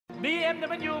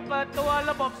BMW เปิดตัว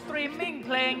ระบบสตรีมมิ่งเ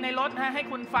พลงในรถให้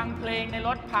คุณฟังเพลงในร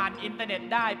ถผ่านอินเทอร์เน็ต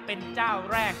ได้เป็นเจ้า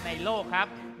แรกในโลกครับ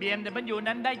BMW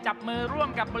นั้นได้จับมือร่วม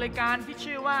กับบริการที่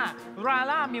ชื่อว่า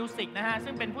Rala Music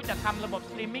ซึ่งเป็นผู้จัดทำระบบ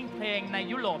สตรีมมิ่งเพลงใน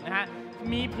ยุโรป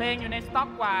มีเพลงอยู่ในสต็อก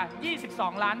กว่า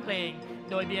 22 ล้านเพลง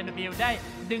โดย BMW ได้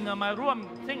ดึงเอามาร่วม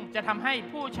ซึ่งจะทำให้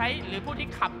ผู้ใช้หรือผู้ที่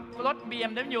ขับรถ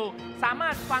BMW สามา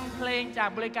รถฟังเพลงจาก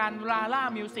บริการ Rala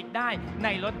Music ได้ใน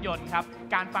รถยนต์ครับ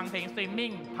การฟังเพลงสตรีมมิ่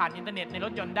งผ่านอินเทอร์เน็ตในร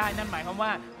ถยนต์ได้นั่นหมายความว่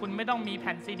าคุณไม่ต้องมีแ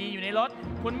ผ่นซีดีอยู่ในรถ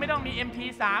คุณไม่ต้องมี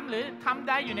MP3 หรือทำไ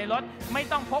ด้อยู่ในรถไม่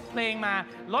ต้องพกเพลงมา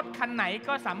รถคันไหน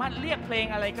ก็สามารถเรียกเพลง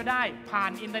อะไรก็ได้ผ่า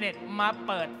นอินเทอร์เน็ตมาเ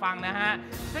ปิดฟัง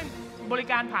ซึ่งบริ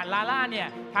การผ่าน Rala เนี่ย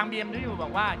ทาง BMW บอ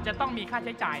กว่าจะต้องมีค่าใ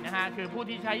ช้จ่ายคือผู้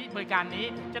ที่ใช้บริการนี้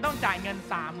จะต้องจ่ายเงิน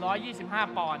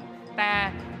325 ปอนด์แต่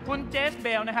คุณเจสเบ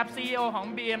ลนะครับ CEO ของ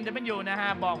BMW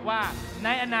บอกว่าใน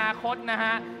อนาคต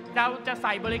เราจะใ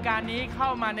ส่บริการนี้เข้า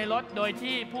มาในรถโดย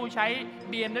ที่ผู้ใช้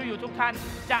BMW ทุกท่าน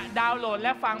จะดาวน์โหลดแล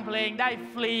ะฟังเพลงได้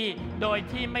ฟรีโดย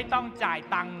ที่ไม่ต้องจ่าย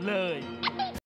ตังค์เลย